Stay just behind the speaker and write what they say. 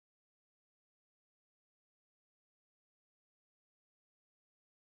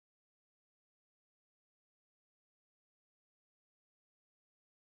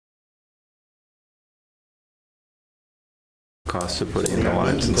cost of putting in the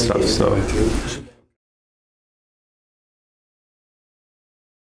lines and stuff, so.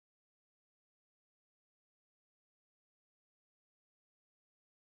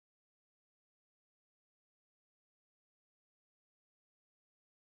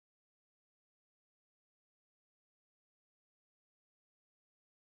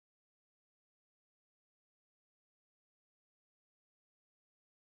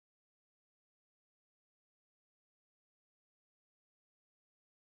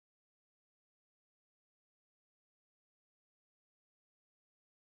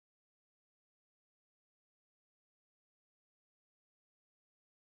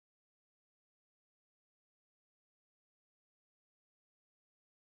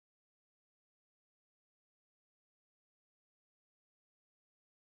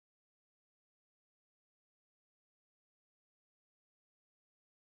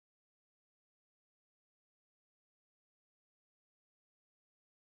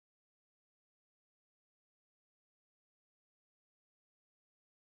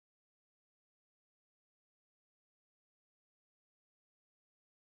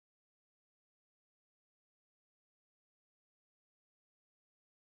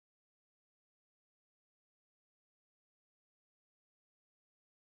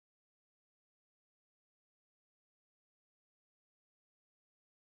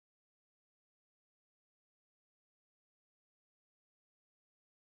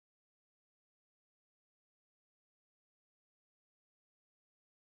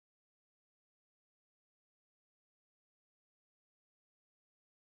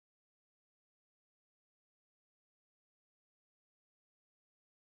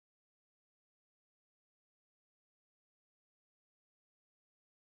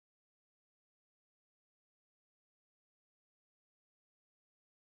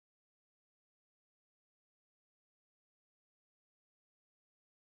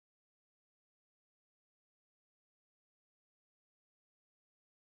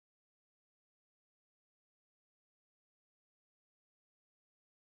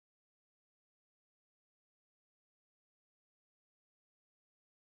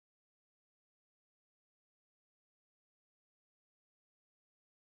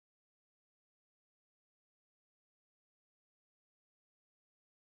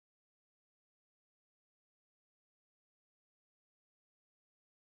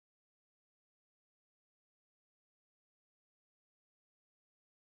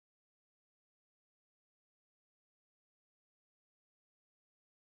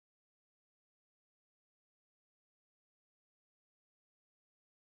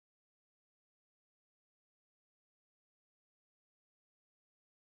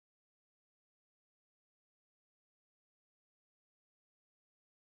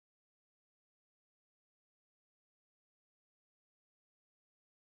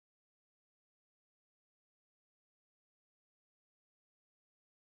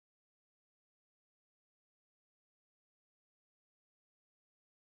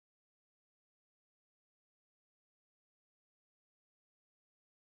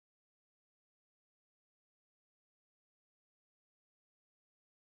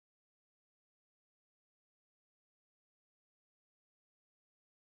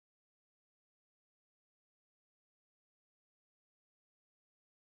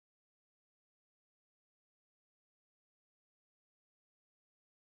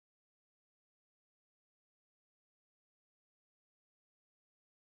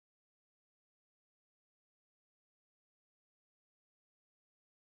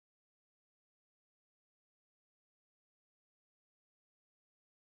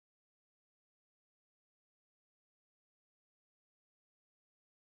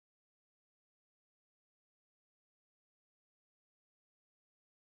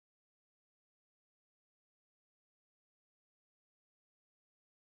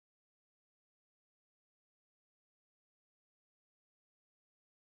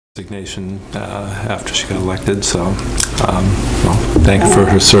 Resignation after she got elected, so well, thank her for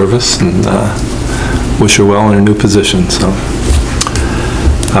her service and wish her well in her new position. So,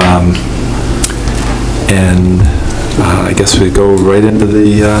 and I guess we go right into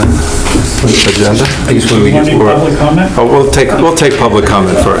the agenda. I guess we get public comment. Oh, we'll take public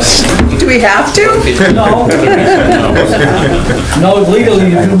comment first. Do we have to? No. No, legally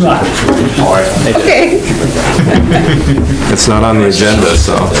you do not. Okay. It's not on the agenda,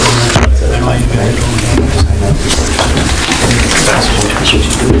 so.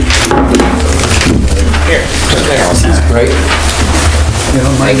 Here, that's great. You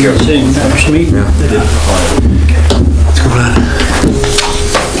know, Mike, you're seeing first meeting. Yeah. Let's go on.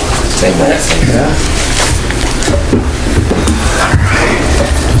 Same minutes. Yeah.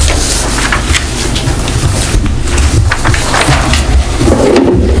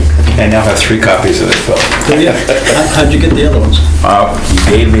 I now have 3 copies of it, Phil. Yeah. How'd you get the other ones? You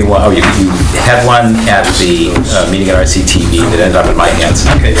gave me one, you had one at the meeting at RCTV that ended up in my hands.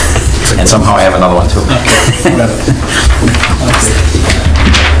 Okay. And somehow I have another one too. Okay.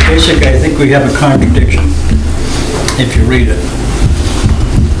 Basically, I think we have a contradiction if you read it.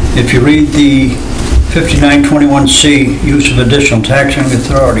 If you read the 5921C, use of additional taxing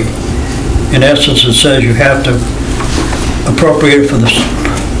authority, in essence, it says you have to appropriate for the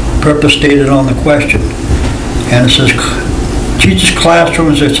purpose stated on the question. And it says teachers,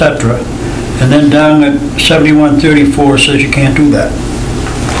 classrooms, etc. And then down at 7134 says you can't do that.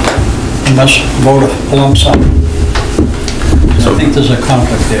 You must vote a lump sum. I think there's a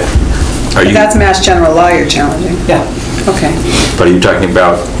conflict there. But that's Mass General Law you're challenging. Yeah. Okay. But are you talking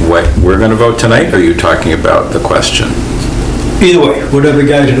about what we're going to vote tonight, or are you talking about the question? Either way, whatever you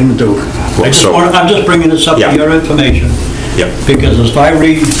guys are going to do. I'm just bringing this up for your information. Yep. Because if I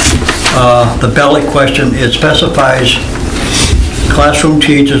read the ballot question, it specifies classroom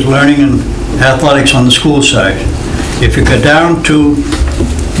teachers, learning and athletics on the school side. If you go down to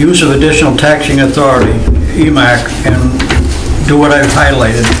use of additional taxing authority, EMAC, and do what I've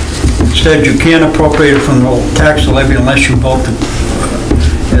highlighted, instead you can't appropriate it from the tax levy unless you vote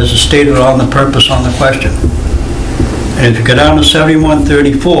as stated on the purpose on the question. And if you go down to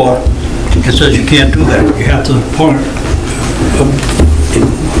 7134, it says you can't do that. You have to point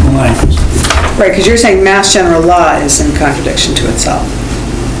line. Right, because you're saying Mass General Law is in contradiction to itself.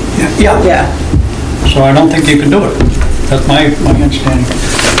 Yeah. Yeah. So I don't think you can do it. That's my understanding.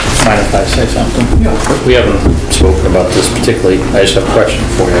 Mind if I say something? Yeah. We haven't spoken about this particularly. I just have a question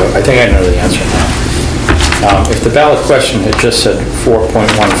for you. I think I know the answer now. If the ballot question had just said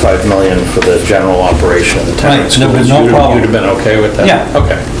 4.15 million for the general operation of the town Right, there would be schools, no problem. you'd have been okay with that? Yeah.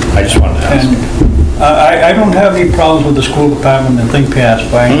 Okay. I just wanted to ask. And I don't have any problems with the school department and thing passed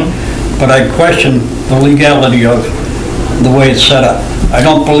by, but I question the legality of the way it's set up. I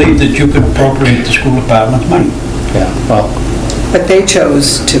don't believe that you could appropriate the school department's money. Yeah, well, But they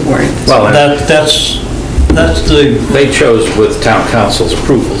chose to word it. well, That's the, they chose with town council's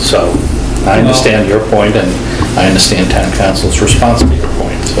approval, so I understand your point, and I understand town council's response to your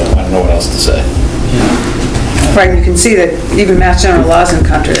point, so I don't know what else to say. Right, you can see that even Mass General Law is in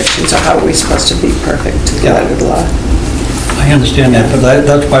contradiction, so how are we supposed to be perfect to get out of the law? I understand that, but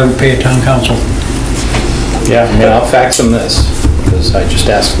that's why we pay a town council. Yeah, I mean, I'll fax them this, because I just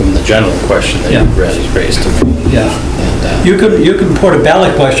asked them the general question that you raised to me. Yeah. And, You can put a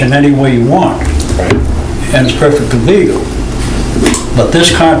ballot question any way you want, right. and it's perfectly legal. But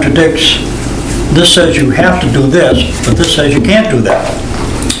this contradicts, this says you have to do this, but this says you can't do that.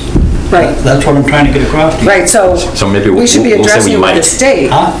 Right, That's what I'm trying to get across to you. right, so maybe we should be we'll say addressing we it with the might. state.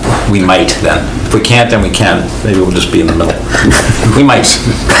 Huh? We might then. If we can't, then we can. Maybe we'll just be in the middle. We might.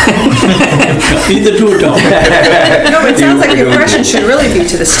 Either do or don't. No, it sounds like the impression should really be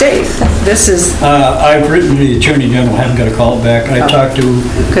to the state. This is, I've written to the Attorney General, haven't got a call back. I talked to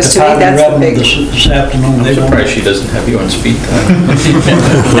Because to me, Department of that's the Revenue big- this afternoon. They I'm won't- surprised she doesn't have you on speed dial.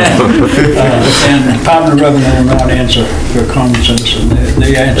 And Department of Revenue will not answer for a common citizen.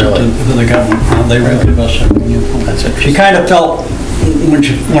 They answer to the government. They will give us any info. That's interesting. She kind of felt,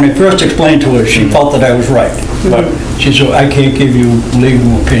 when I first explained to her, she felt that I was right. But she said, I can't give you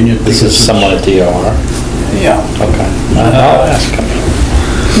legal opinion. This is because somewhat a DOR. Yeah. Okay. I'll ask him.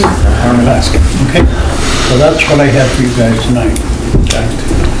 I'll ask him. Okay, so that's what I had for you guys tonight.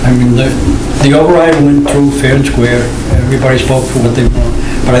 I mean, the override went through fair and square, everybody spoke for what they want,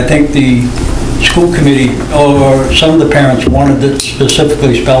 but I think the school committee, or some of the parents wanted it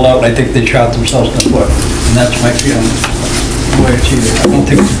specifically spelled out, and I think they shot themselves in the foot, and that's my feeling, the way it's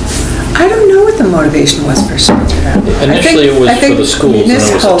either. I don't know what the motivation was for such that. Initially, it was for the schools, and it was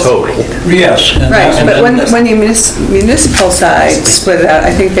a total. Yes. and Right, that- but when the municipal side split it out,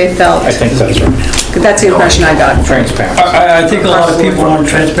 I think they felt, I think that's right. that's the impression I got. Transparency. I think a lot of people want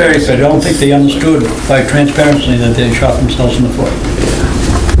transparency, but I don't think they understood by transparency that they shot themselves in the foot.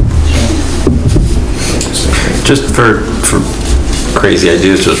 Just for crazy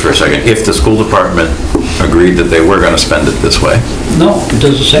ideas, just for a second. If the school department agreed that they were going to spend it this way. No, it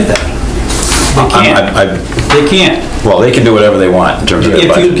doesn't say that. They can't. They can't. Well, they can do whatever they want in terms of their If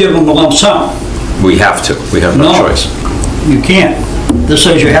you budget. give them a lump sum, We have to. We have no No. choice. you can't. This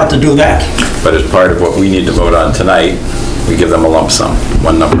says you have to do that. But as part of what we need to vote on tonight, we give them a lump sum,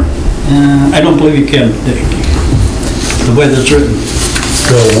 one number. I don't believe you can, the way that's written.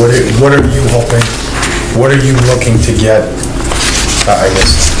 So what are you hoping, what are you looking to get, I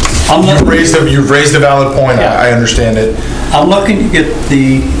guess? I'm not- You've raised a valid point, I understand it. I'm looking to get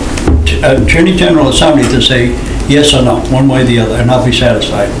the Attorney General or somebody to say yes or no, one way or the other, and I'll be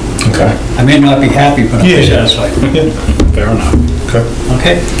satisfied. Okay. I may not be happy, but I'll be satisfied. Fair enough. Okay.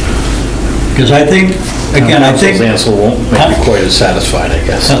 Okay? Because I think, again, I think... Counsel's answer won't make you quite as satisfied, I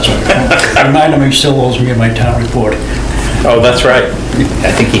guess. That's right. Remind him he still owes me my town report. Oh, that's right.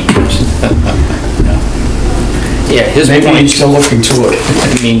 I think he does. Yeah, his Maybe point, he's still looking to it.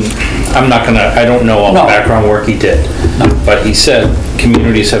 I mean, I don't know all the No. background work he did, but he said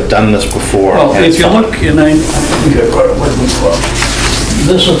communities have done this before. Well, and if it's you fine. look, and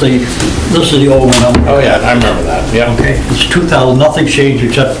this is the old one. Oh, yeah, I remember that, yeah. Okay, it's 2000, nothing changed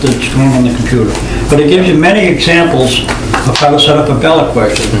except it's thrown on the computer. But it gives you many examples of how to set up a ballot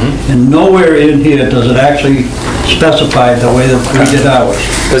question. And nowhere in here does it actually specify the way that we did ours.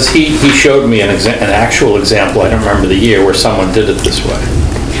 Because he showed me an actual example, I don't remember the year, where someone did it this way.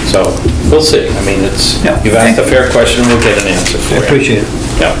 So, we'll see. I mean, Yeah. you've asked a fair question, we'll get an answer for I you. appreciate it.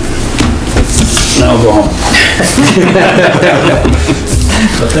 Yeah. Now go home.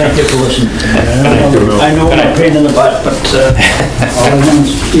 But thank you for listening. I know I'm a pain in the butt, but all I want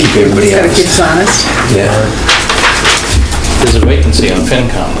is keep everybody He's gotta else. keep us honest. There's a vacancy on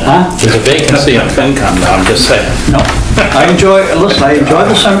FinCom now. Huh? There's a vacancy on FinCom now, I'm just saying. No, I enjoy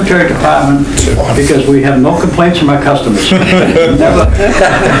the cemetery department because we have no complaints from our customers. Never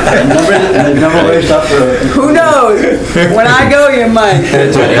raised up for... Who knows? When I go, you might.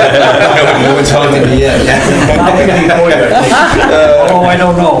 No one's talking to me yet. Nothing before you, I think. Oh, I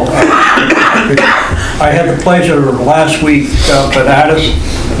don't know. I had the pleasure last week of an artist,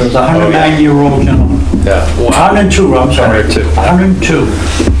 there was a 109-year-old gentleman. Yeah. 102, I'm sorry. 102. 102.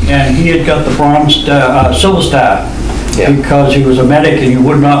 And he had got the bronze, silver star Yeah. because he was a medic and he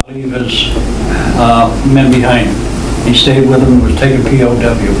would not leave his men behind. He stayed with them, was taken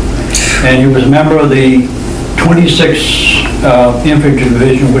POW. And he was a member of the 26th Infantry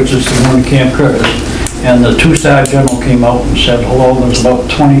Division, which is the one in Camp Curtis. And the two-star general came out and said hello. There was about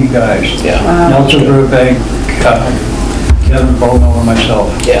 20 guys. Yeah. Nelson Burbank, Kevin Bono, and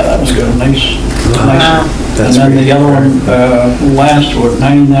myself. Yeah, that was good. Nice. Wow. And then the other one, last was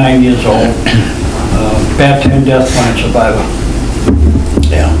 99 years old, Bat 10 death line survivor.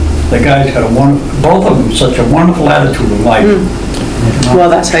 Yeah. The guy's got both of them, such a wonderful attitude of life. You know? Well,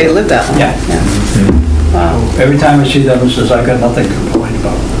 that's how you live that long. Yeah. Wow, Every time I see them, it says, I've got nothing to complain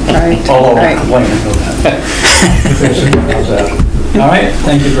about. right, Although I right. complain, I know that. How's that? All right,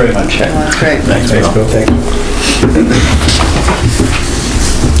 thank you very much. Well, that's great. Thanks, Bill. Thank you.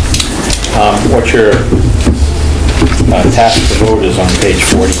 What your task to vote is on page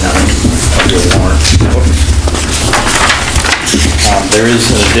 49 of your warrant. There is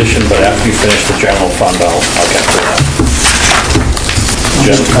an addition, but after you finish the general fund, I'll get to that.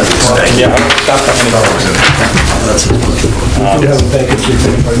 Yeah, stop that. You have a vacancy for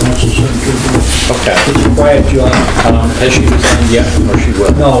anybody who wants to serve the board. Okay. It's a quiet job. Has she resigned yet, or she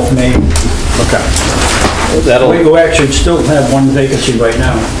will? No, me. Okay. That'll, We actually still have one vacancy right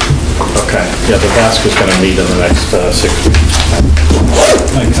now. okay. Yeah, the task is gonna meet in the next 6 weeks.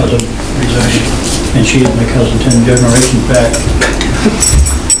 My cousin resigned, and she is my cousin 10 generations back.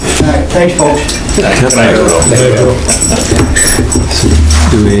 All right, thanks, folks.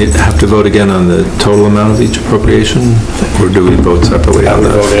 Do we have to vote again on the total amount of each appropriation, or do we vote separately I on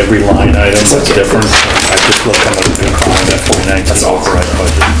would that? vote every line item that's different. I just looked under the new column, that 2019 override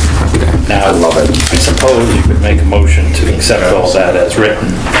budget. Now, I love it. I suppose you could make a motion to accept all that as written.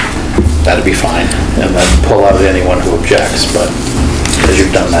 That'd be fine. And then pull out anyone who objects, but as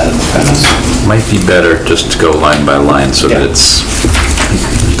you've done that in the past. Might be better just to go line by line so that Yeah. it's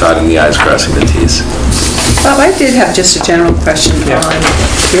dotting the i's, crossing the t's. Bob, I did have just a general question on,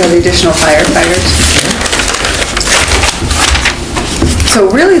 the additional firefighters. So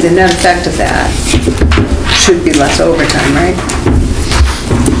really, the net effect of that should be less overtime, right?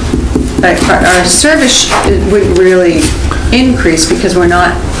 Our service wouldn't really increase because we're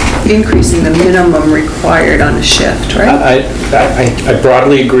not increasing the minimum required on a shift, right? I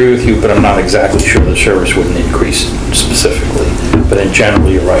broadly agree with you, but I'm not exactly sure the service wouldn't increase specifically. But in general,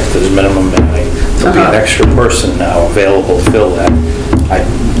 you're right, there's minimum manning. There'll be an extra person now available to fill that. I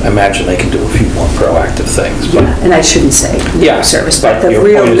imagine they can do a few more proactive things, but... And I shouldn't say no service, but the your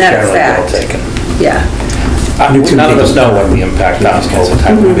real point is net generally well effect. taken. Yeah. None of us know what the impact on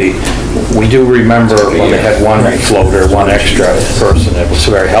overtime will be. We do remember when they had one floater, one extra person, it was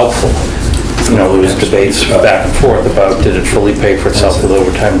very helpful. You know, there was debates back and forth about did it fully pay for itself with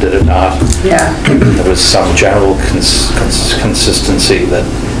overtime, did it not? Yeah. There was some general consistency that,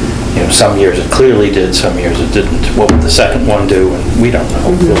 you know, some years it clearly did, some years it didn't. What would the second one do? And we don't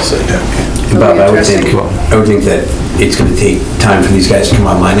know, we'll see. Bob, I would interesting. think that it's gonna take time for these guys to come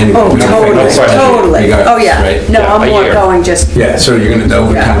online anyway. Oh, We're gonna totally, figure this budget totally. Oh, regardless, yeah. right? No, Yeah, I'm a more year. going just, Yeah, so you're gonna, the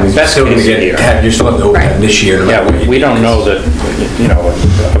overtime, you're Best still gonna case a year. you still have the overtime Right. this year. no Yeah, matter what you we do. don't know that, you know,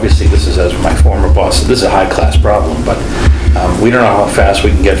 obviously this is, as my former boss said, this is a high-class problem, but we don't know how fast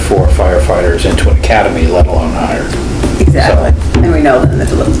we can get 4 firefighters into an academy, let alone hire. exactly. And we know then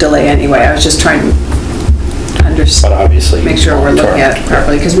the delay anyway. I was just trying to But understand, obviously. make sure we're looking at it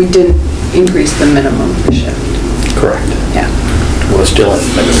properly, because we didn't increase the minimum shift. Correct. Yeah, We're still in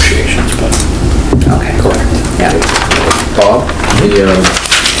negotiations, but okay. correct. Yeah. Bob,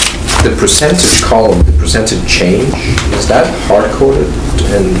 the percentage column, the percentage change, is that hard-coded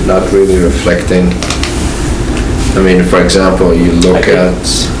and not really reflecting? I mean, for example, you look at,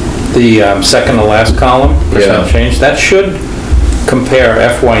 The second to last column, percent Yeah. change, that should compare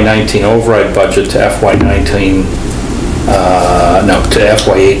FY19 override budget to FY19, no, to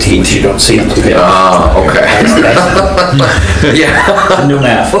FY18, which you don't see on the page. ah, okay. That's- Yeah. New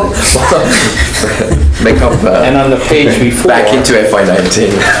math. Make up, And on the page before. back into FY19.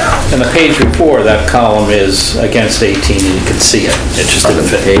 And the page before, that column is against 18, and you can see it. It just didn't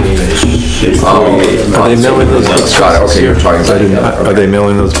fit. Are they mailing those books to us Got it, this okay, year? you're talking I didn't- about- Are they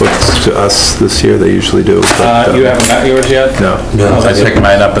mailing those books to us this year? They usually do. but, You haven't got yours yet? No. I picked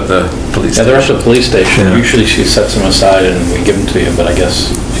mine up at the police Yeah, they're at station. the police station. Yeah. Usually she sets them aside and we give them to you, but I guess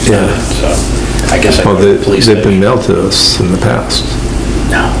she Yeah. didn't, so I guess I Well, go to the police they've been station. mailed to us in the past.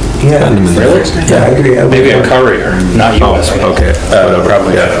 No. Gotten them in the- Really? Yeah, I agree. I would- Maybe a courier, not Oh, US. mail. okay. Whatever.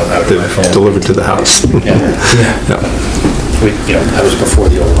 Probably, I Yeah, don't have it on my phone. they're delivered to the house. Yeah. Yeah. We, you know, that was before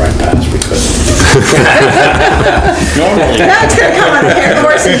the override passed, we couldn't. Normally. Now it's gonna come on the hair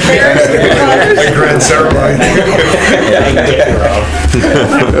horse and carriage. Grand ceremony.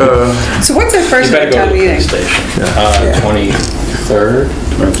 So what's our You first better go to town the meeting? police station. 23rd?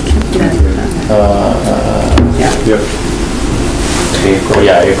 Yeah. April,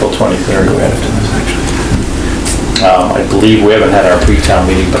 yeah, April 23rd. I believe we haven't had our pre-town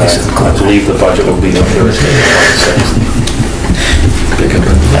meeting, but I believe the budget will be on Thursday, the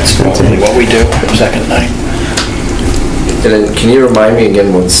 26th. That's normally what we do, second night. And then, can you remind me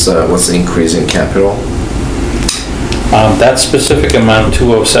again, what's the increase in capital? That specific amount,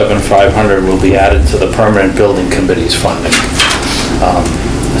 207,500, will be added to the permanent building committee's funding.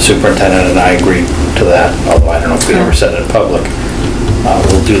 The superintendent and I agreed to that, although I don't know if we ever said it in public.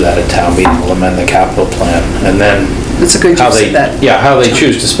 We'll do that at town meeting, we'll amend the capital plan, and then It's a good how use they, of that. yeah, how they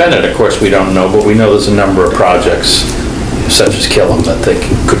choose to spend it, of course, we don't know, but we know there's a number of projects, such as Killam, that they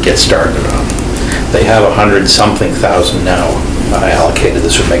could get started on. They have 100-something thousand now allocated,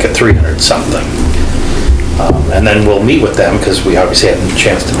 this would make it 300-something. And then we'll meet with them, because we obviously haven't had a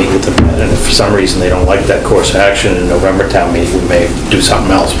chance to meet with them yet, and if for some reason they don't like that course of action in November town meeting, we may do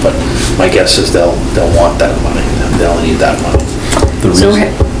something else, but my guess is they'll want that money, they'll need that money. The So, reason-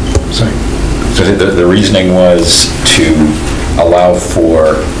 So the reasoning was to allow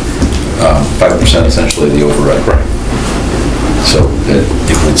for 5% essentially of the override. Right. So that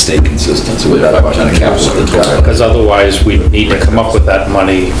it would stay consistent, so with that 5% of capital. the total. Because otherwise, we need to come up with that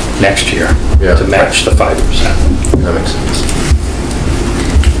money next year Yeah. to match the 5%. That makes sense.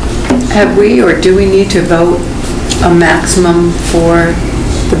 have we, or do we need to vote a maximum for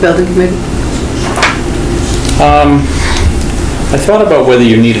the building committee? I thought about whether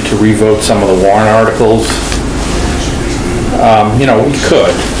you needed to revote some of the warrant articles. You know, we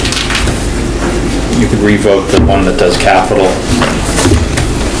could. You could revote the one that does capital.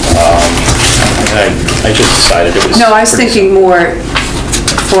 I just decided it was... No, I was thinking more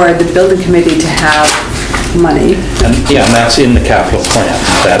for the building committee to have money. Yeah, and that's in the capital plan.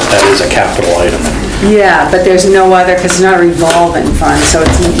 That is a capital item. Yeah, but there's no other, because it's not a revolving fund, so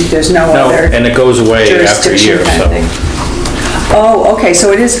there's no No, other and it goes away after a jurisdiction year, kind of so... thing. Oh, okay,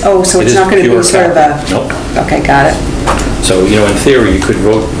 so it is, so It it's is not going to be pure sort of a... capital. Nope. Okay, got it. So, you know, in theory, you could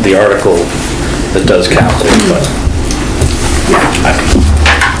vote the article that does capital, but I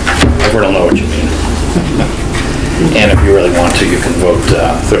don't know what you mean. And if you really want to, you can vote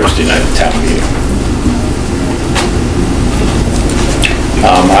Thursday night at town meeting.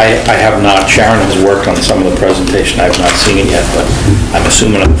 I have not, Sharon has worked on some of the presentation, I have not seen it yet, but I'm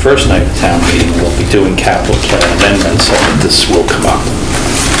assuming on the first night of town meeting, we'll be doing capital plan amendments, and this will come up.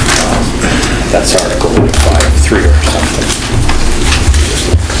 That's Article 5.3 or something.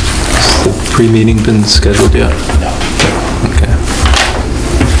 Pre-meeting been scheduled yet? No. Okay.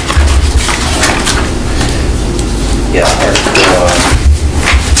 Yeah,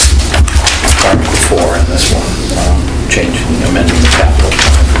 Article 4 in this one, changing, amending the capital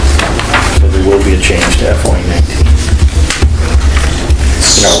plan. So there will be a change to FY19.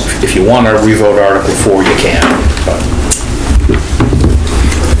 You know, if you you want to revote Article 4, you can, but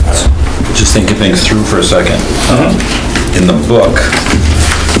Just thinking things through for a second. In the book,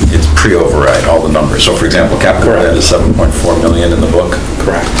 it's pre-override, all the numbers. So for example, capital outlay is 7.4 million in the book.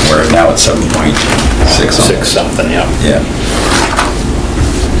 correct. Where now it's 7.6. 6 something, yeah. Yeah.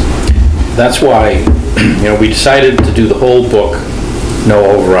 That's why, we decided to do the whole book, no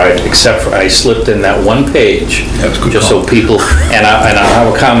override, except for I slipped in that one page. That was a good just call. so people, and I'll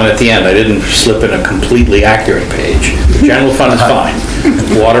have a comment at the end, I didn't slip in a completely accurate page. General fund is fine.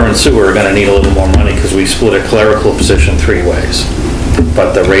 Water and sewer are gonna need a little more money because we split a clerical position 3 ways.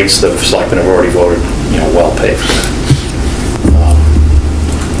 But the rates the selectmen have already voted, well paid for that.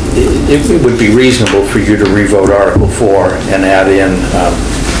 It would be reasonable for you to revote Article 4 and add in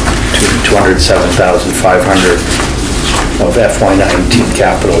 $207,500 of FY19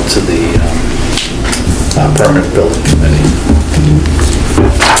 capital to the permanent building committee.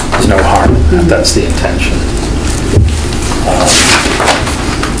 There's no harm in that, that's the intention.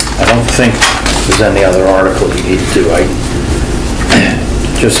 I don't think there's any other article you need to do.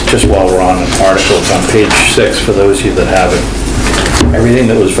 Just while we're on articles, on page 6, for those of you that have it, everything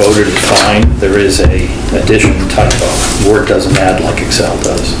that was voted is fine. There is a addition typo. Word doesn't add like Excel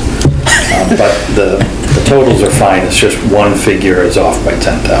does. But the totals are fine, it's just one figure is off by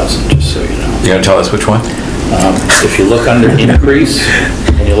 10,000, just so you know. You gonna tell us which one? If you look under increase,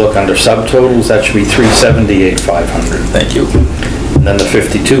 and you look under subtotals, that should be 378,500. Thank you. And then the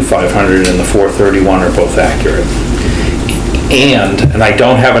 52,500 and the 431 are both accurate. And I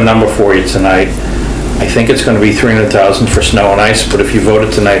don't have a number for you tonight, I think it's gonna be 300,000 for snow and ice, but if you vote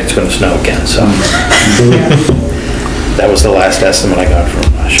it tonight, it's gonna snow again, so. That was the last estimate I got from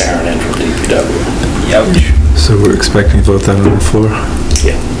Sharon and from DPW. Ouch. So we're expecting to vote that on the floor?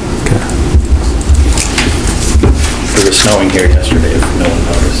 Yeah. Okay. It was snowing here yesterday, if no one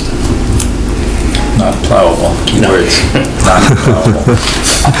noticed. Not plowable. Keywords. Not plowable.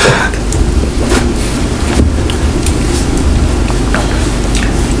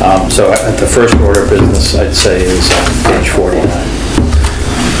 So at the first order of business, I'd say is page 49.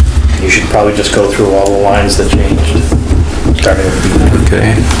 You should probably just go through all the lines that changed, starting with B9.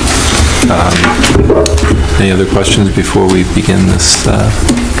 Okay. Any other questions before we begin this, the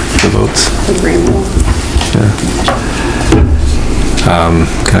votes? Yeah.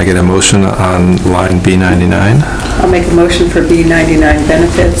 Can I get a motion on line B99? I'll make a motion for B99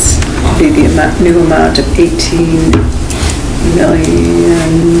 benefits, be the new amount of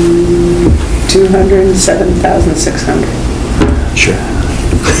 $18,207,600. Sure.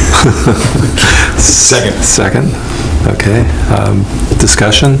 Second. Okay.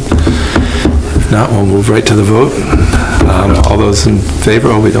 Discussion? If not, we'll move right to the vote. All those in favor?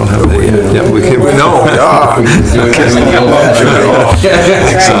 Oh, we don't have a... Yeah, we can... No, yeah. And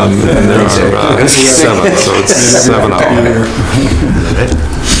there are 7, so it's 7 all.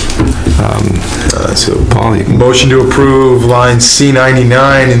 So, Paul, you can... Motion to approve line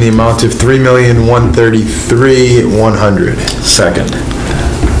C99 in the amount of $3,133,100. Second.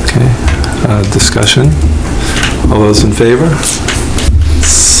 Okay. Discussion? All those in favor?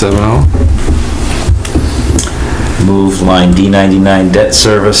 7-0. Move line D99 debt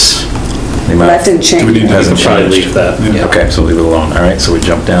service. The amount- That didn't change. Hasn't Probably changed. leave that. Yeah. Okay, so leave it alone. All right, so we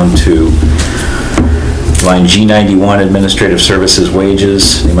jump down to line G91 administrative services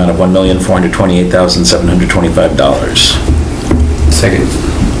wages, the amount of $1,428,725. Second.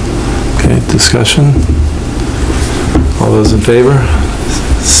 Okay, discussion? All those in favor?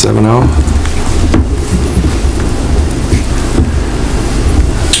 7-0.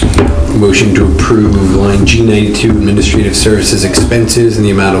 Motion to approve line G92 administrative services expenses in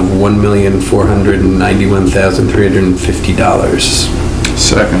the amount of $1,491,350.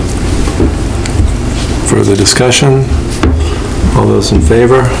 Second. Further discussion? All those in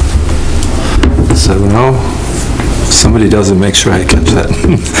favor? 7-0. If somebody doesn't, make sure I catch that.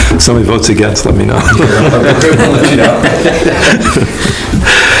 If somebody votes against, let me know.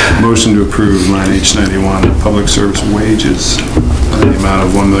 Motion to approve line H91, public service wages, in the amount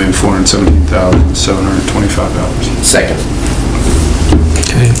of $1,417,725. Second.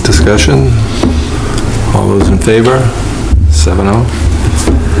 Okay, discussion? All those in favor? 7-0.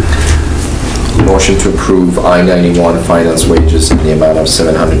 Motion to approve I-91 finance wages in the amount of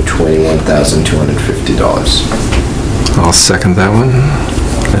 $721,250. I'll second that one.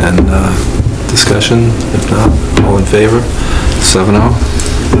 And discussion? If not, all in favor? 7-0.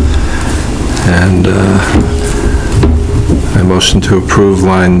 And I motion to approve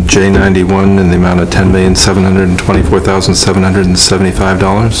line J91 in the amount of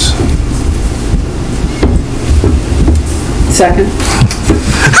 $10,724,775. Second.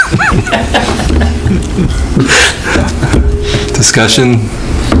 Discussion,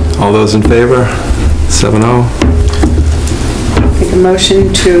 all those in favor? 7-0. Make a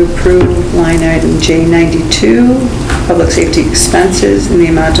motion to approve line item J92, public safety expenses in the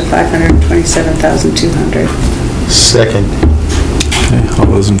amount of $527,200. Second. Okay, all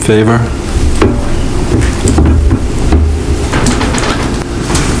those in favor?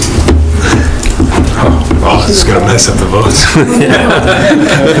 Oh, this is gonna mess up the votes.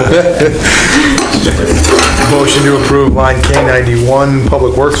 Motion to approve line K91,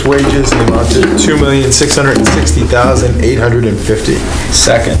 public works wages in the amount of $2,660,850.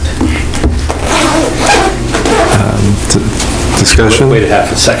 Second. Discussion? Wait a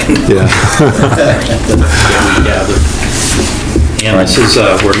half a second. Yeah. And this is,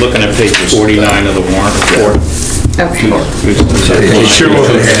 we're looking at page 49 of the warrant report. Okay.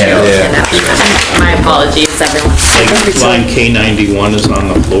 My apologies, everyone. Line K91 is on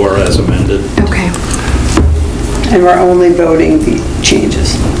the floor as amended. Okay. And we're only voting the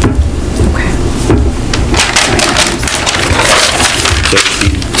changes. Okay. So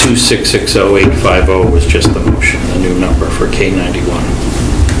the 2660850 was just the motion, the new number for K91.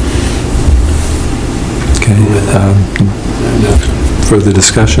 Okay, further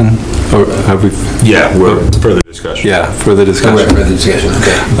discussion? Or have we? Yeah, further discussion. Yeah, further discussion. Further discussion,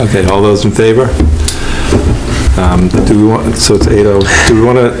 okay. Okay, all those in favor? Do we want, so it's 8-0, do we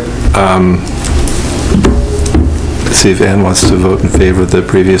want to see if Ann wants to vote in favor of the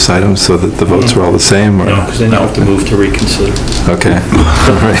previous items so that the votes are all the same? Or? No, because then you have to move to reconsider. Okay,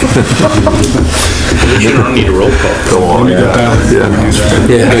 all right. You don't need a roll call. Go on. Yeah,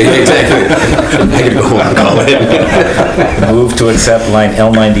 exactly. I could go on, call it. Move to accept line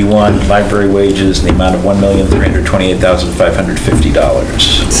L91, library wages in the amount of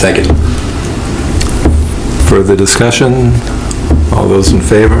 $1,328,550. Second. Further discussion? All those in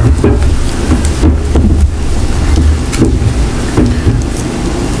favor?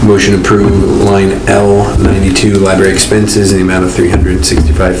 Motion to approve line L92, library expenses in the amount of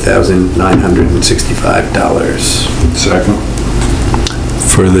 $365,965. Second.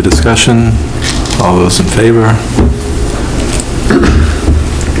 Further discussion? All those in favor?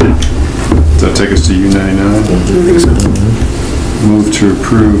 Does that take us to U99? Move to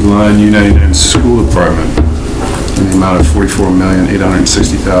approve line U99 school department in the amount of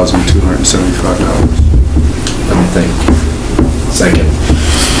 $44,860,275. Let me think. Second.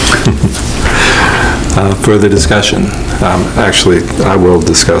 Further discussion? Actually, I will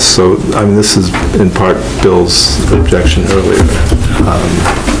discuss. So, I mean, this is in part Bill's objection earlier,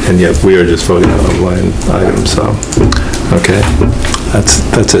 and yet we are just voting on a line item, so, okay, that's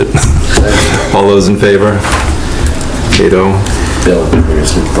it. All those in favor? 8-0. Bill,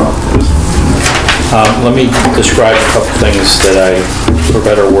 here's the problem. Let me describe a couple things that I, for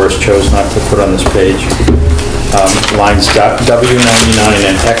better or worse, chose not to put on this page. Lines W99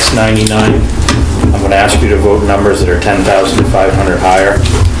 and X99, I'm going to ask you to vote numbers that are 10,500 higher.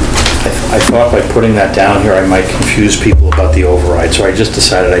 I thought by putting that down here, I might confuse people about the override, so I just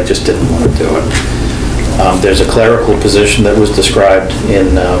decided I just didn't want to do it. There's a clerical position that was described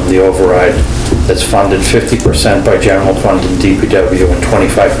in the override that's funded 50% by general fund and DPW and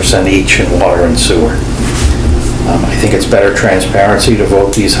 25% each in water and sewer. I think it's better transparency to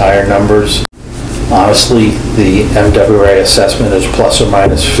vote these higher numbers. Honestly, the MWA assessment is plus or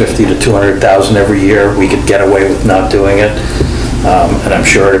minus 50 to 200,000 every year. We could get away with not doing it, and I'm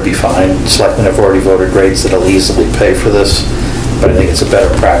sure it'd be fine. Selectmen have already voted rates that'll easily pay for this, but I think it's a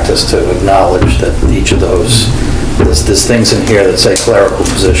better practice to acknowledge that each of those, there's things in here that say clerical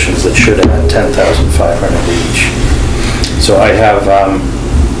positions that should add 10,500 each. So I have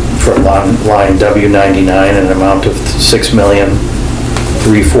for line W99 an amount of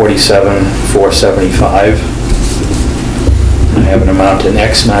 $6,347,475. I have an amount in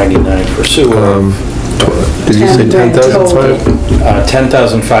X99 for sewer. Did you say 10,500?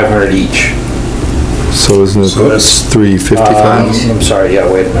 10,500 each. So isn't it 355? I'm sorry, yeah,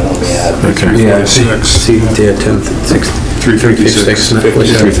 wait a minute, let me add. Okay. Yeah, see, yeah, 356.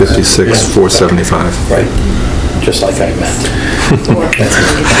 356, 475. Right, just like I meant.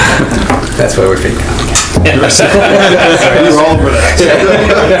 That's why we're thinking. You're all over that.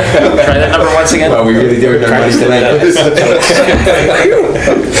 Try that number once again? Well, we really do it numbers tonight. I'm gonna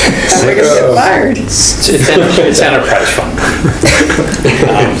get fired. It's enterprise fund.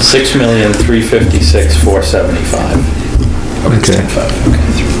 6,356,475. Okay.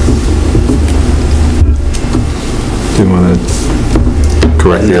 Do you want to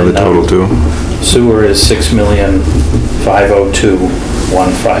correct the other total too? Sewer is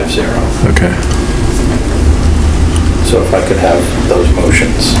 6,502,150. Okay. So if I could have those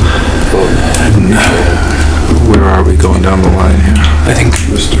motions. Where are we going down the line here? I think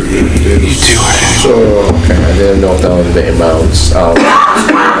you two are. So, okay, I didn't note down the amounts.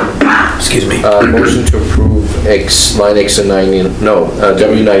 Excuse me. Motion to approve line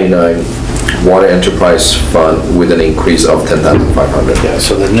W99 Water Enterprise Fund with an increase of 10,500. Yeah,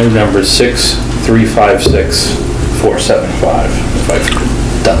 so the new number is 6356475, if I've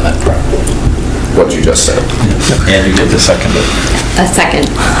done that properly. What you just said. And you did the second. A second.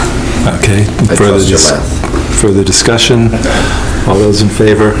 Okay, I trust your math. further discussion? All those in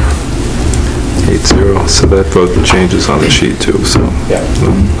favor? 8-0, so that vote changes on the sheet too, so Yeah.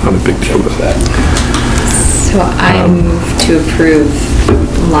 not a big deal with that. So I move to approve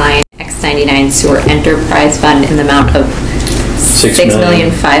line X99 sewer enterprise fund in the amount of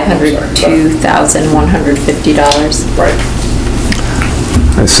 $6,502,150. Right.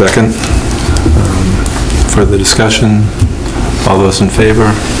 I second. Further discussion? All those in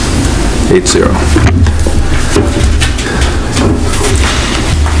favor? 8-0.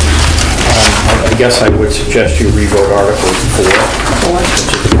 I guess I would suggest you revote Article 4, which is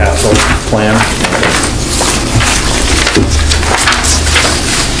the capital plan.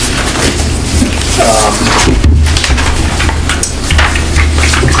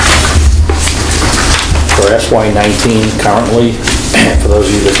 For FY19 currently, for those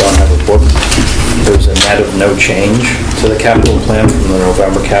of you that don't have a book, there's a net of no change to the capital plan from the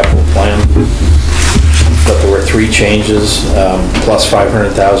November capital plan. But there were 3 changes, plus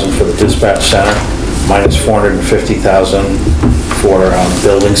 500,000 for the dispatch center, minus 450,000 for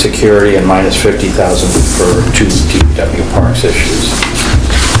building security, and minus 50,000 for 2 DPW parks issues.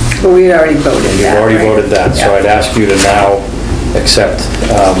 But we had already voted that, You've already right? voted that, so Yeah. I'd ask you to now accept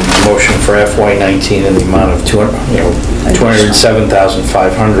a motion for FY19 in the amount of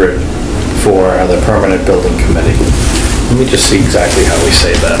 207,500 for the permanent building committee. Let me just see exactly how we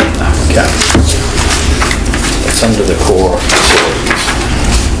say that. Okay. It's under the core facilities.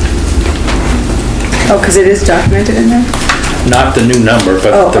 Oh, because it is documented in there? Not the new number, Oh,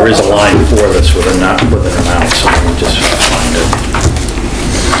 but there is a oh, oh. line for this with an amount, so let me just find it.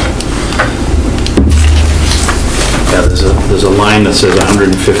 Yeah, there's a line that says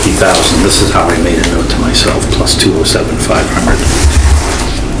 150,000. This is how I made a note to myself, plus 207,500.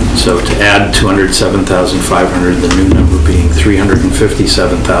 So to add 207,500, the new number being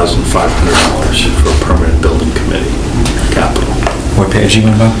 $357,500 for a permanent building committee capital. What page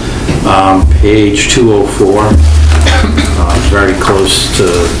you about? Page 204, very close to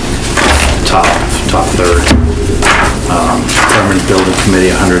top third. Permanent building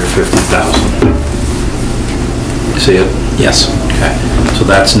committee, 150,000. See it? Yes. Okay, so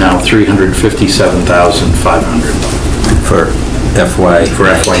that's now 357,500 For FY? for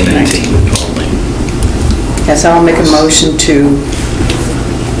FY19 only. Yes, I'll make a motion to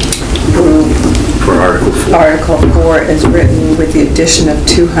approve For Article 4. Article 4 as written with the addition of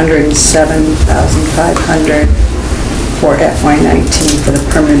 207,500 for FY19 for the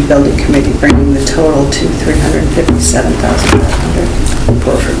permanent building committee, bringing the total to 357,500.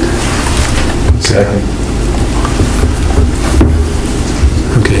 Perfect. Second.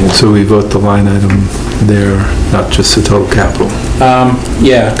 Okay, and so we vote the line item there, not just the total capital.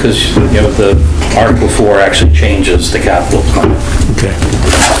 Yeah, because, the Article 4 actually changes the capital plan. Okay.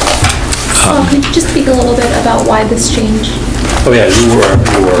 Could you just speak a little bit about why this change? Oh, yeah, you were.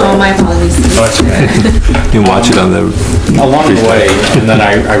 Oh, my apologies. No, it's okay. You can watch it on the... Along the way, and then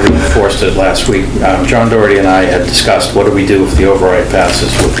I reinforced it last week, John Doherty and I had discussed what do we do if the override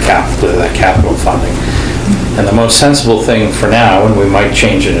passes with that capital funding. And the most sensible thing for now, and we might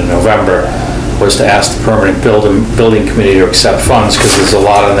change it in November, was to ask the permanent building committee to accept funds, because there's a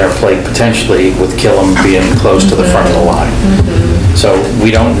lot on their plate potentially with Killam being close to the front of the line. So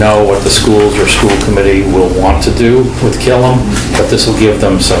we don't know what the schools or school committee will want to do with Killam, but this will give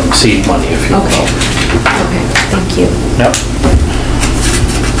them some seed money, if you will. Okay, thank you. Yep.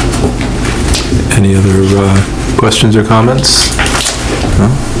 Any other questions or comments? No?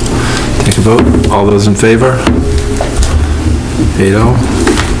 Take a vote. All those in favor? 8-0.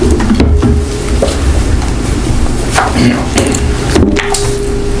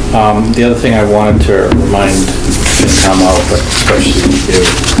 The other thing I wanted to remind FinCom of, but especially you,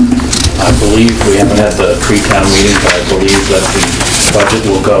 I believe, we haven't had the pre-town meeting, but I believe that the budget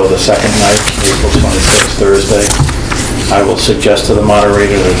will go the second night, April 26th, Thursday. I will suggest to the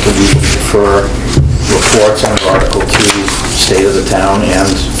moderator that we defer reports under Article 2, State of the Town, and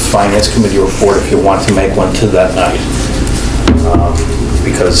Finance Committee report if you want to make one to that night.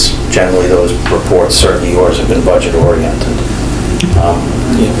 Because generally those reports, certainly yours, have been budget oriented.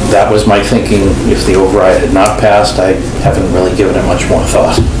 That was my thinking. If the override had not passed, I haven't really given it much more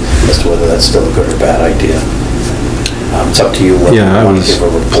thought as to whether that's still a good or bad idea. It's up to you. Yeah, I was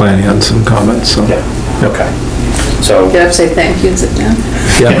planning on some comments, so. Yeah, okay. So. Get up, say thank you, and sit down.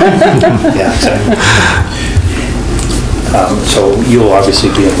 Yeah. Yeah, exactly. So you'll obviously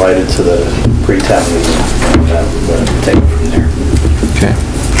be invited to the pre-town meeting, and we'll take it from there. Okay.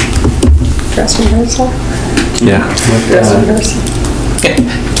 Dress rehearsal? Yeah. Dress rehearsal.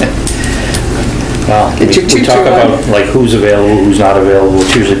 Well, Get your we tutu talk on. about like who's available, who's not available.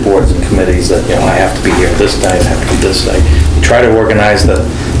 It's usually boards and committees that, you know, I have to be here this night, I have to be this night. We try to organize the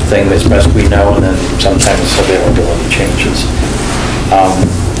thing as best we know, and then sometimes availability changes.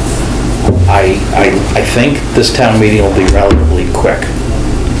 I think this town meeting will be relatively quick.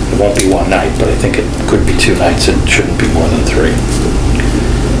 It won't be one night, but I think it could be 2 nights. It shouldn't be more than 3.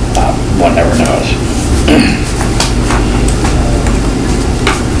 One never knows.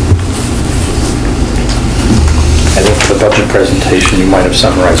 I think for the budget presentation, you might have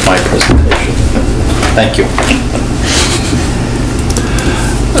summarized my presentation. Thank you.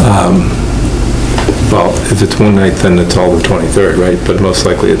 Well, if it's one night, then it's all the 23rd, right? But most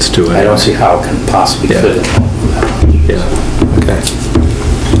likely it's 2 anyway. I don't see how it can possibly fit in. Yeah, okay.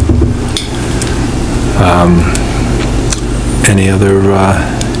 Any other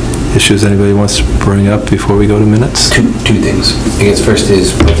issues anybody wants to bring up before we go to minutes? Two things. I guess first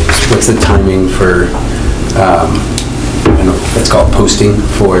is, what's the timing for, I don't know, let's call it posting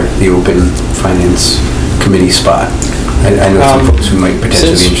for the open finance committee spot? I know some folks who might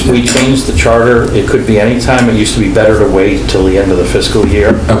potentially be interested. Since we changed the charter, it could be any time. It used to be better to wait till the end of the fiscal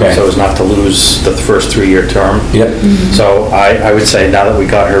year. Okay. So as not to lose the first 3-year term. Yep. So I would say now that we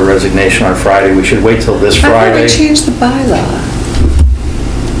got her resignation on Friday, we should wait till this How Friday. did we change the bylaw?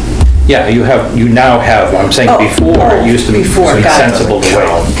 Yeah, you now have, I'm saying before, it used to be Before, got it. sensible to wait.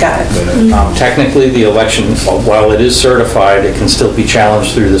 Got it. Technically, the election, while it is certified, it can still be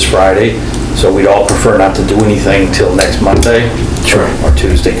challenged through this Friday. So we'd all prefer not to do anything till next Monday. Sure. Or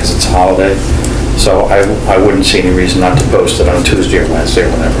Tuesday, because it's a holiday. So I wouldn't see any reason not to post it on Tuesday or Wednesday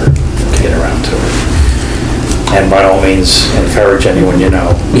or whenever to get around to it. And by all means, encourage anyone you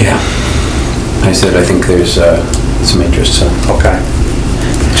know. Yeah. I said, I think there's some interest, so. Okay.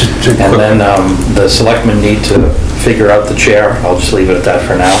 And then the selectmen need to figure out the chair. I'll just leave it at that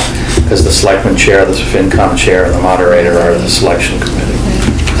for now, because the selectmen chair, the FinCom chair, and the moderator are the selection committee.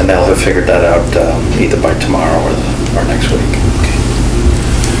 And they'll have figured that out either by tomorrow or next week. Okay.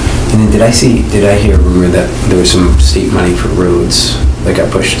 And then did I hear a rumor that there was some state money for roads that got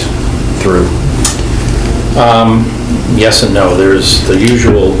pushed through? Yes and no. There's the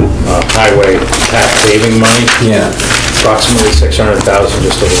usual highway tax saving money. Yeah. Approximately 600,000,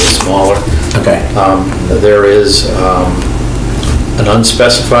 just a little smaller. Okay. There is an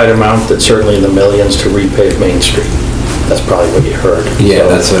unspecified amount that's certainly in the millions to repave Main Street. That's probably what you heard. Yeah,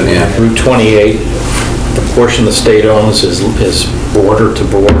 that's what, yeah. Route 28, the portion the state owns is border to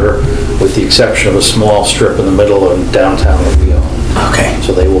border, with the exception of a small strip in the middle of downtown that we own. Okay.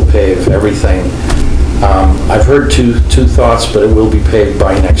 So they will pave everything. I've heard two thoughts, but it will be paved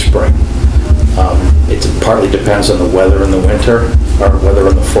by next spring. It partly depends on the weather in the winter, or weather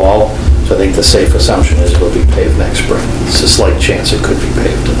in the fall. So I think the safe assumption is it will be paved next spring. It's a slight chance it could be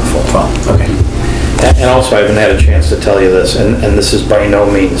paved in the fall. Okay. And also, I haven't had a chance to tell you this, and this is by no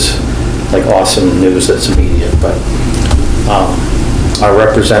means like awesome news that's immediate, but our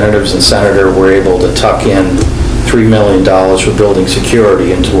representatives and senator were able to tuck in $3 million for building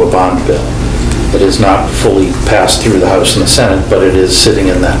security into a bond bill. It is not fully passed through the House and the Senate, but it is sitting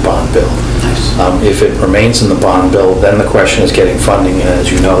in that bond bill. Nice. If it remains in the bond bill, then the question is getting funding, and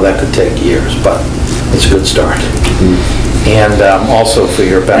as you know, that could take years, but it's a good start. Mm-hmm. And also for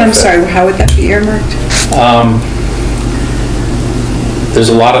your benefit. I'm sorry, how would that be earmarked? There's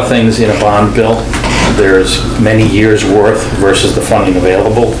a lot of things in a bond bill. There's many years' worth versus the funding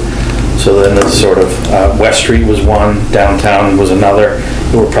available. So then there's sort of, West Street was one, downtown was another.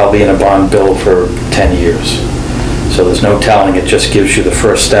 We're probably in a bond bill for 10 years. So there's no telling, it just gives you the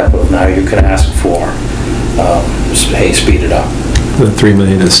first step of now you can ask for, hey, speed it up. The 3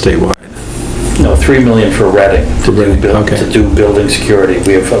 million is statewide. No, 3 million for Reading to do building security.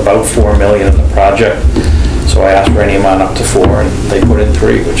 We have about 4 million in the project. So I asked for any amount up to 4, and they put in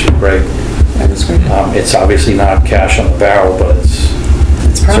 3, which is great. That was great. It's obviously not cash on the barrel, but it's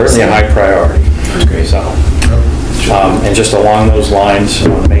certainly a high priority. That's great. So, and just along those lines,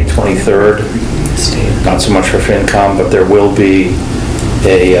 on May 23rd, not so much for FinCom, but there will be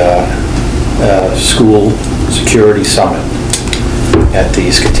a school security summit at the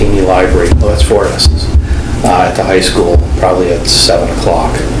Scatini Library. Well, that's 4 S's. at the high school, probably at 7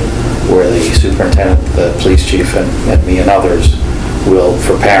 o'clock, where the superintendent, the police chief, and me and others will,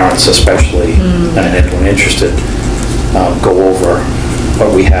 for parents especially, and anyone interested, go over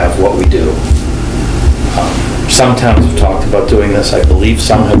what we have, what we do. Some towns have talked about doing this. I believe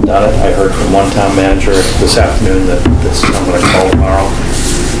some have done it. I heard from one town manager this afternoon that I'm going to call tomorrow.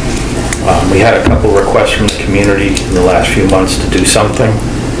 We had a couple requests from the community in the last few months to do something,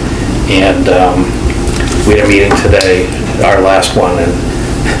 and we had a meeting today, our last one, and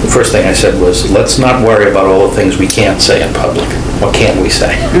the first thing I said was, let's not worry about all the things we can't say in public. What can we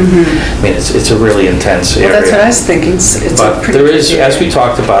say? I mean, it's a really intense area. Well, that's what I was thinking. But there is, as we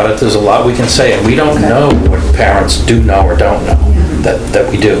talked about it, there's a lot we can say, and we don't know what parents do know or don't know that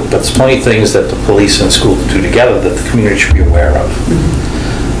we do. But there's plenty of things that the police and school do together that the community should be aware of.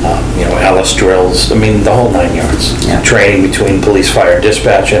 You know, Alice drills, I mean, the whole 9 yards. Training between police, fire,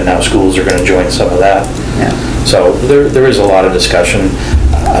 dispatch, and now schools are going to join some of that. So there is a lot of discussion.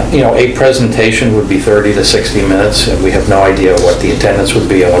 You know, a presentation would be 30 to 60 minutes, and we have no idea what the attendance would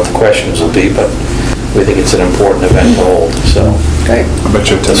be and what the questions will be, but we think it's an important event to hold, so. Great. I bet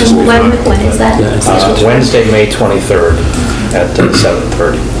you attendance will be When fine. is that? Wednesday, May 23rd at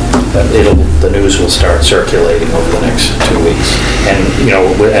 7:30. The news will start circulating over the next 2 weeks. And, you know,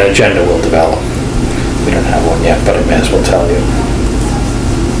 an agenda will develop. We don't have one yet, but I may as well tell you.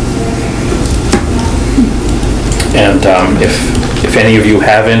 And if any of you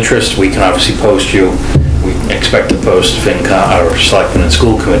have interest, we can obviously post you. We expect to post FinCom or Selectmen and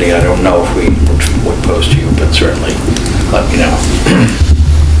School Committee. I don't know if we would post you, but certainly let me know.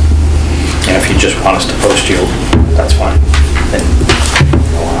 And if you just want us to post you, that's fine. Then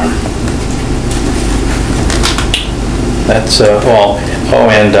no harm. That's all. Oh,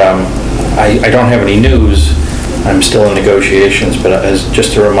 and I don't have any news. I'm still in negotiations, but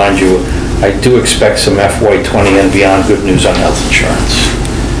just to remind you, I do expect some FY20 and beyond good news on health insurance.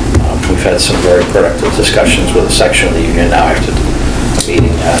 We've had some very productive discussions with a section of the union now after the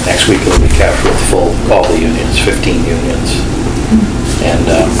meeting. Next week will be capped with all the unions, 15 unions. And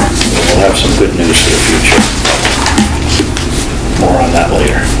we'll have some good news for the future. More on that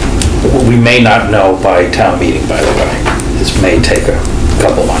later. We may not know by town meeting, by the way. This may take a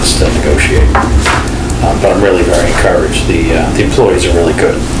couple months to negotiate. But I'm really very encouraged. The employees are really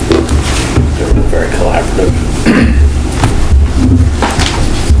good. They're very collaborative.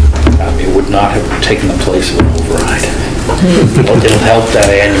 It would not have taken the place of an override. It'll help that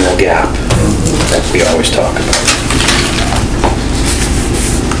annual gap that we always talk about.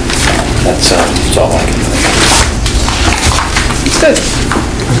 That's all I can think. Good.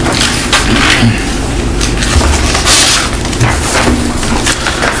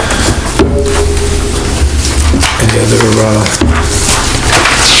 Any other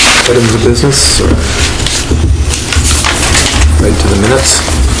items of business, or right to the minutes?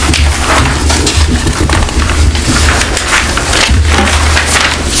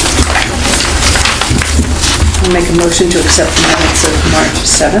 I'll make a motion to accept the minutes of March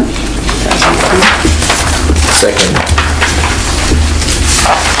 7th, 2020. Second.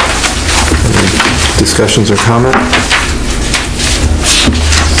 Any discussions or comment?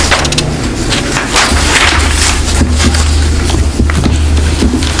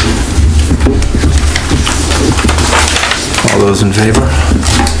 All those in favor?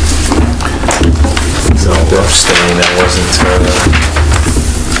 No, abstaining, that wasn't,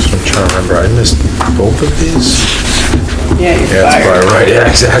 I'm trying to remember, I missed both of these? Yeah, you're Yeah, that's fired. probably right, yeah,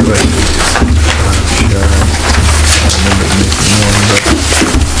 exactly. Sure. I remember missing one, but...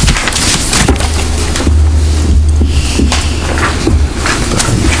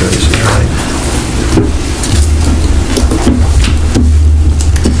 I'm sure this is right.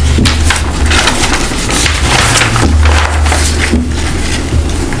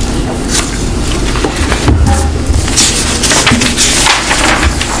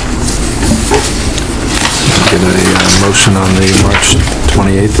 Get a motion on the March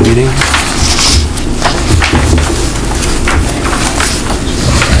 28th meeting.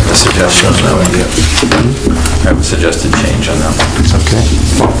 A suggestion on that one, I have a suggested change on that one. Okay.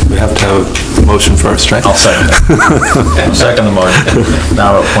 Well, we have to have a motion first, right? I'll second it. I'll second the motion.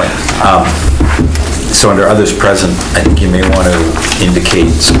 Now a point. So under others present, I think you may want to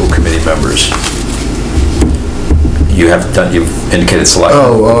indicate school committee members. You've indicated select.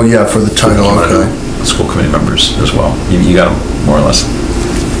 Oh, yeah, for the title, okay. School committee members as well. You got them, more or less.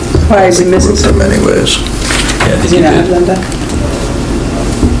 Why is he missing Group them some? anyways. Yeah, I think Do you you not have did. Linda?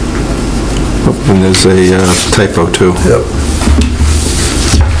 Oh, and there's a typo too. Yep.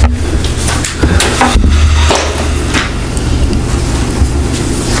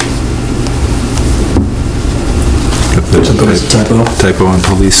 There's a typo on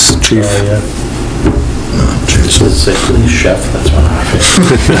police chief. Does it say police chef? That's one of my favorites.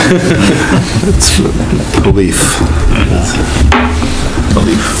 It's belief.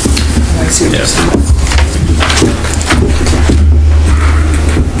 Belief. I see what you're saying.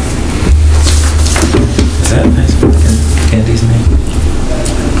 Is that Candy's name?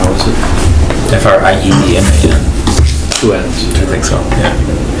 How is it? F-R-I-E-D-M-A-N. Two N's. I think so, yeah.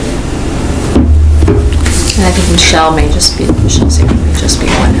 And I think Michelle's name may just be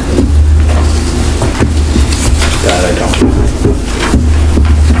one. That I don't.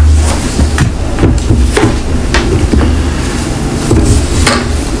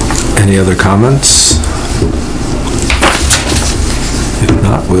 Any other comments? If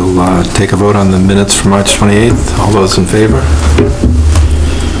not, we'll take a vote on the minutes for March 28th. All those in favor?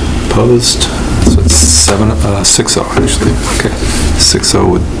 Opposed? So it's 6-0 actually. Okay,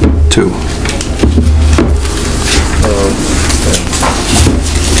 6-0 with 2.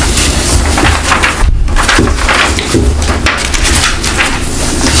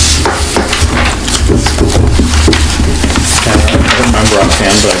 I don't remember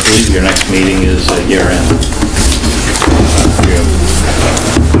offhand, but I believe your next meeting is year end.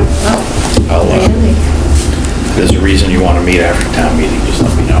 If there's a reason you want to meet after town meeting, just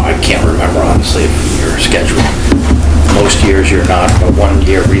let me know. I can't remember honestly if you're scheduled. Most years you're not, but one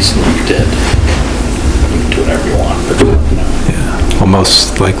year recently you did. You can do whatever you want, but just let me know. Yeah. Well,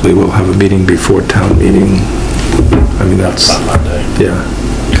 most likely we'll have a meeting before town meeting. I mean, that's... On Monday. Yeah.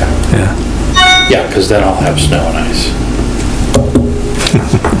 Okay. Yeah. Yeah, because then I'll have snow and ice.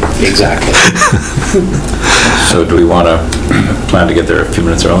 Exactly. So do we want to plan to get there a few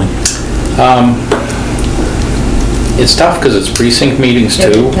minutes early? It's tough because it's precinct meetings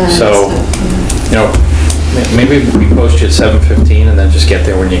too, so, you know, maybe we post you at 7:15 and then just get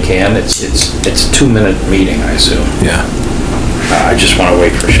there when you can. It's a 2-minute meeting, I assume. Yeah. I just want to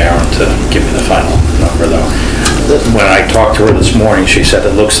wait for Sharon to give me the final number though. When I talked to her this morning, she said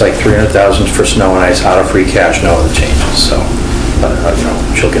it looks like 300,000 for snow and ice out of free cash, no other changes, so, you know,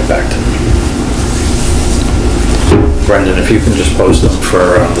 she'll get back to me. Brendan, if you can just post them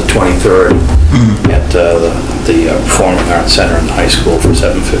for the 23rd at the Performing Arts Center in the high school for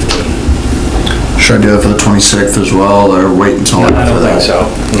 7:15. Should I do it for the 26th as well, or wait until No, I after don't that? think so,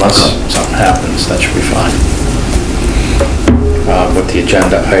 unless something happens, that should be fine. With the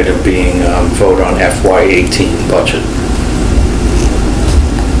agenda item being vote on FY18 budget.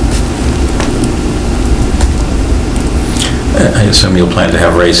 I assume you'll plan to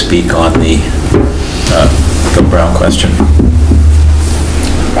have Ray speak on the Brown question.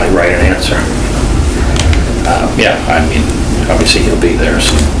 Probably write an answer. Yeah, I mean, obviously he'll be there,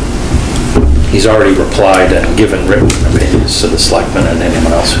 so. He's already replied and given written opinions to the selectmen and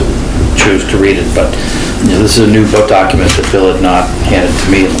anyone else who choose to read it, but you know, this is a new book document that Bill had not handed to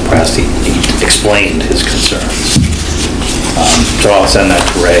me in the past. He explained his concerns. So I'll send that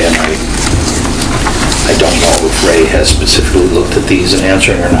to Ray, and I don't know if Ray has specifically looked at these and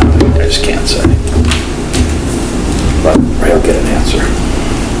answering or not. I just can't say. But Ray will get an answer.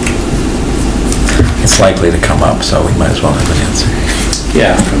 It's likely to come up, so we might as well have an answer.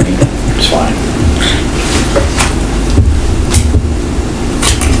 Yeah, I mean, it's fine.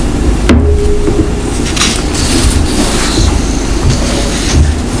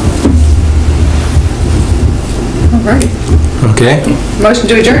 All right. Okay. Motion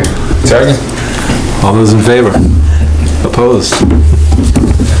to adjourn. Second. All those in favor? Opposed?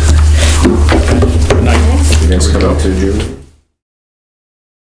 Good night. You guys come out to June?